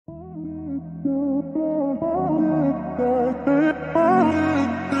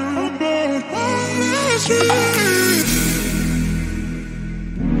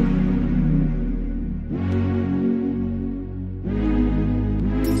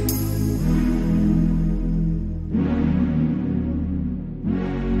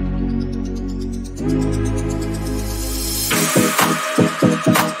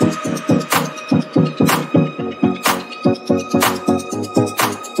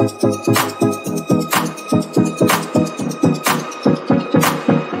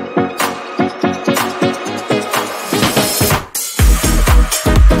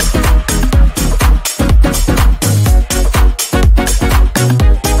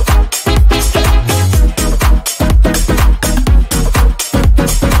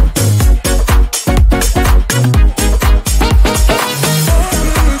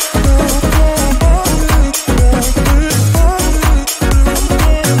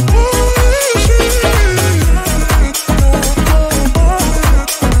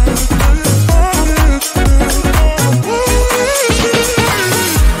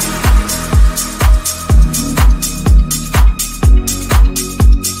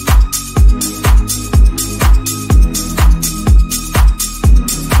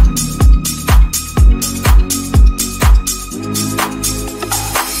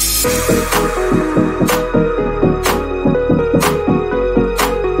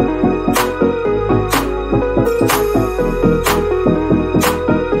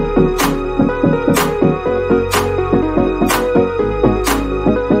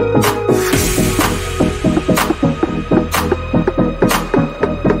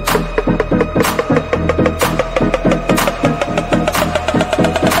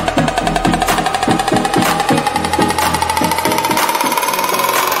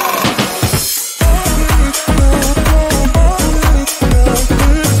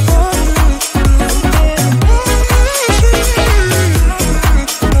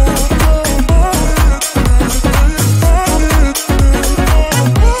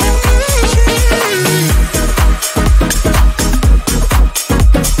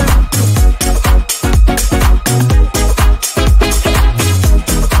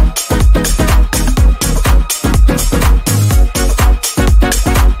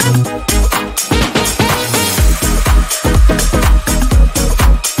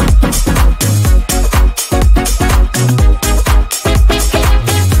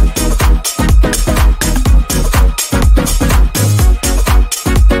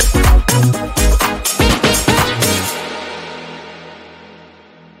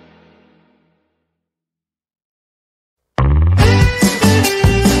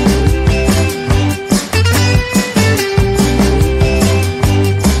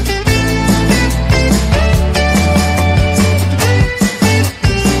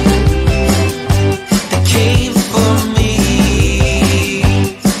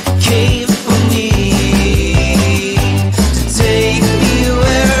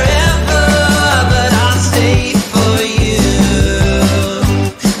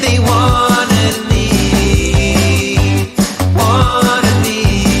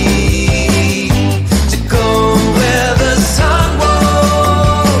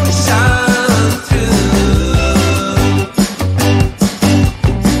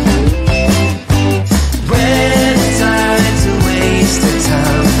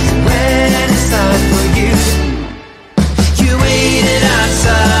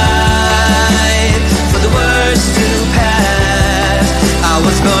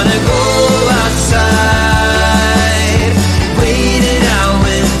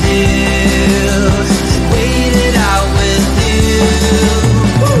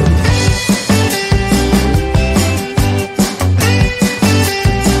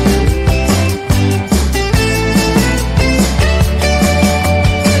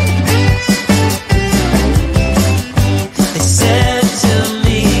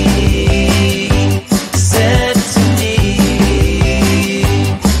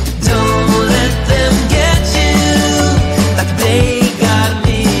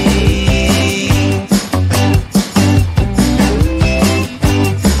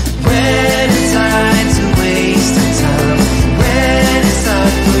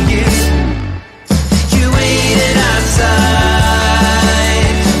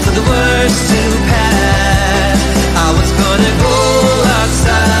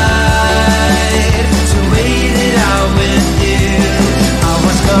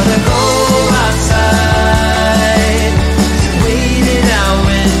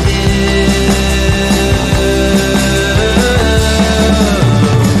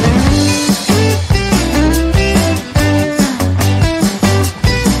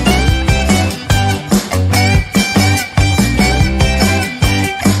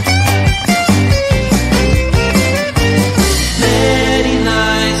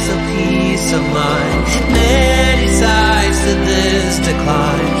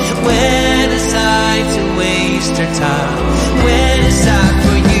your time. When it's time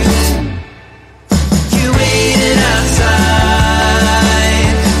for you, you waited outside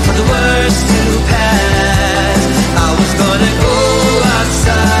for the words to pass. I was gonna go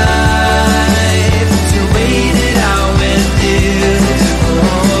outside to wait it out with you.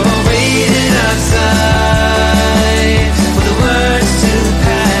 Oh, waited outside for the words to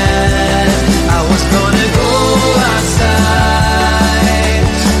pass. I was gonna go outside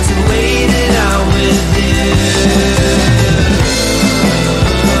to wait it out with you.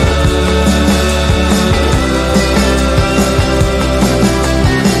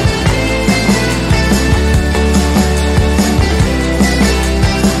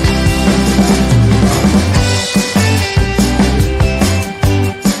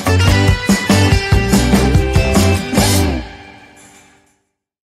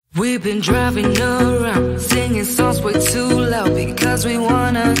 We've been driving around, singing songs way too loud because we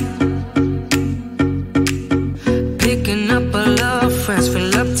wanna. Picking up all our friends,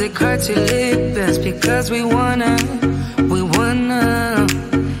 fill up the car till it bends because we wanna.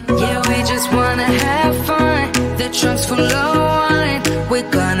 Yeah, we just wanna have fun. The trunk's full of wine. We're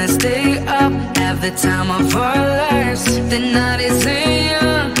gonna stay up, have the time of our lives. The night is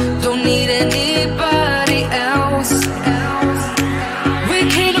young, don't need anybody else. We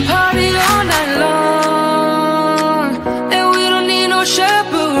came to party all night long, and we don't need no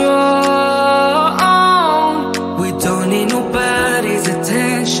chaperone. We don't need nobody's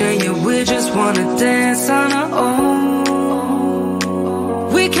attention, yeah, we just wanna dance on our own.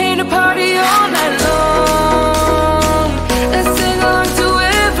 We came to party all night long and sing along to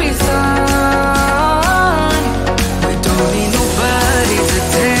every song. We don't need nobody's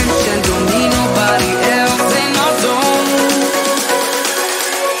attention, don't need nobody else in our zone.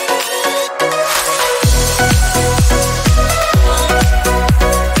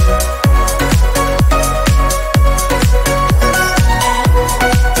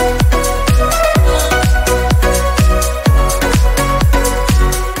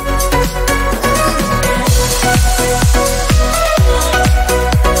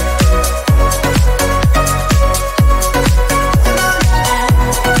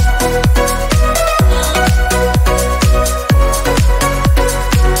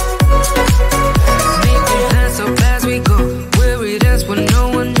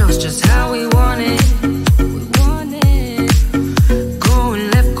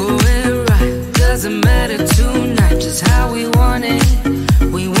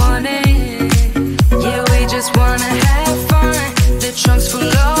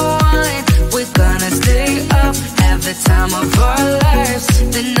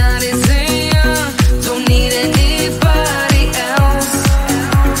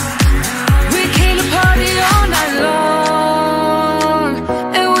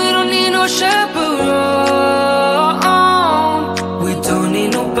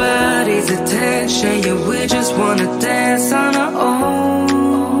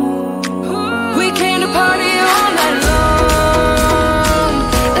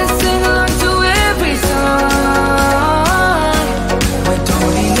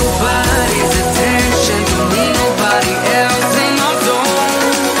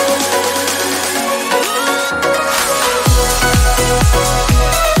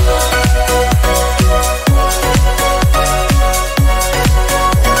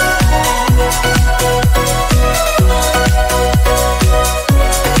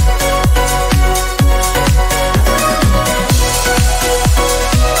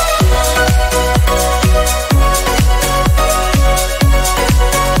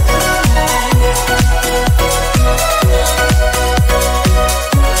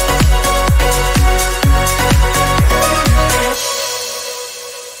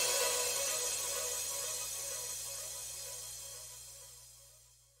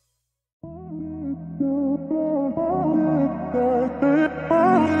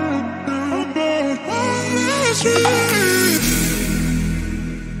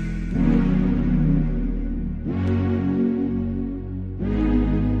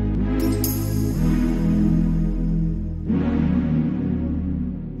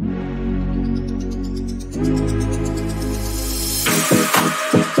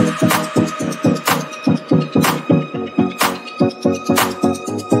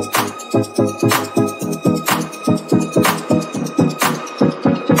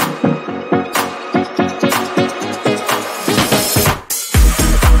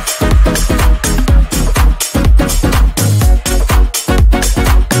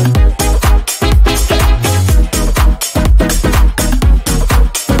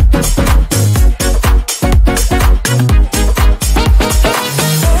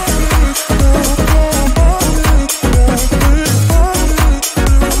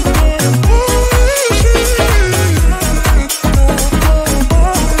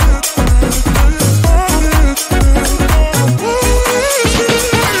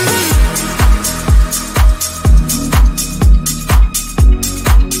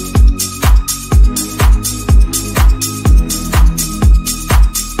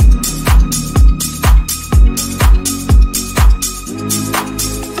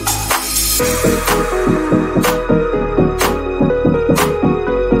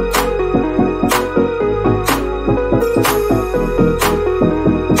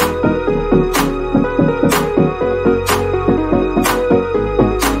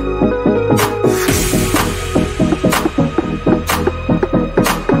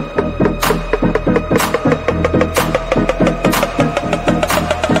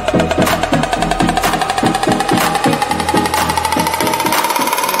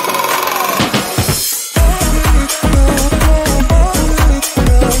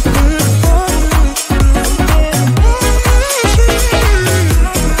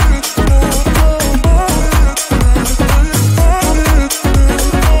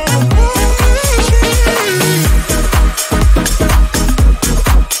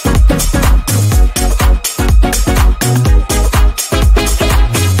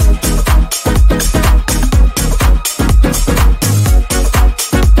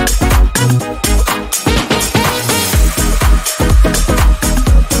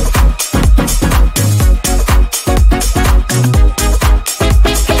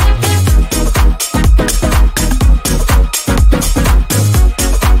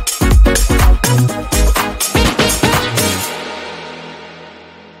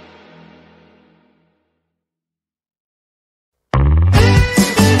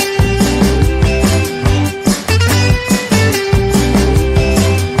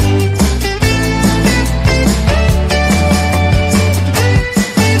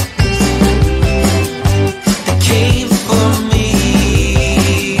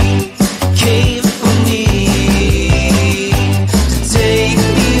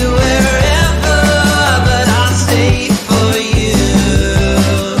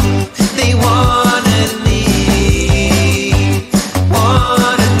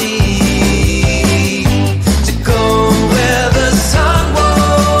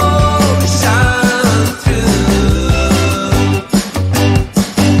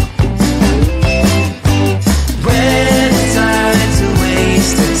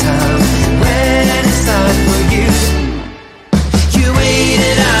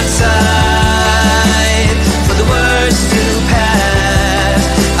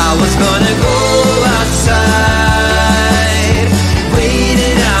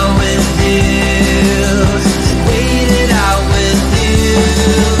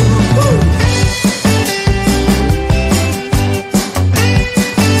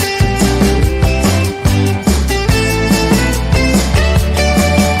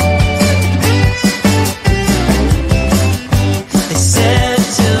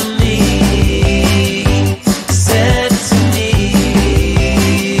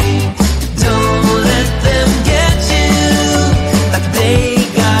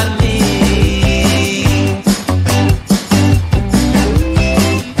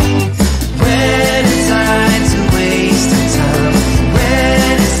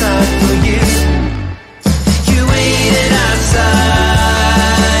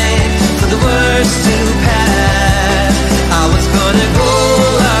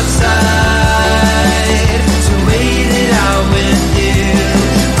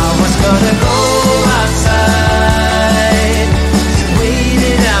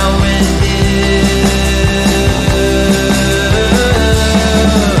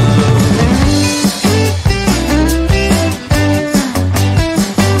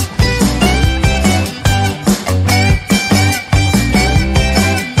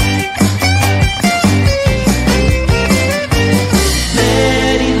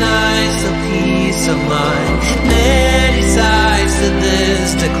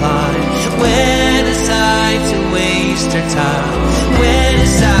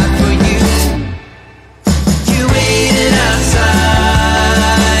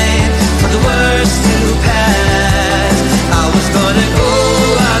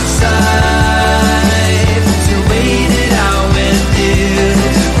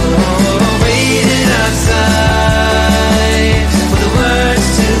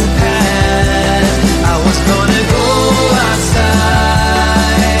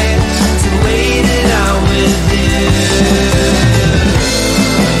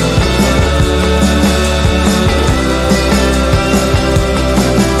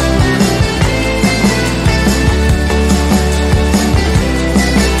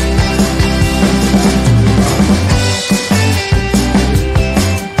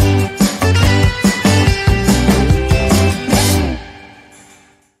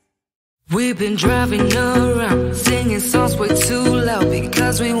 We've been driving around, singing songs way too loud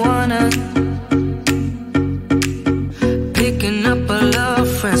because we wanna. Picking up all our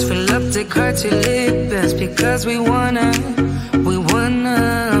friends, fill up the car till it bends because we wanna.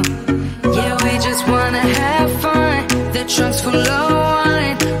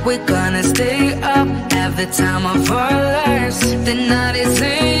 time of our lives. The night is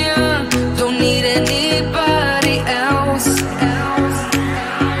young, don't need anybody else.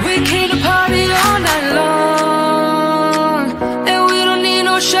 We came to party all night long, and we don't need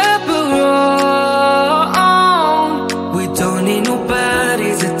no chaperone. We don't need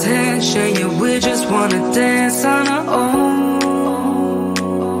nobody's attention, yeah, we just wanna dance on our own.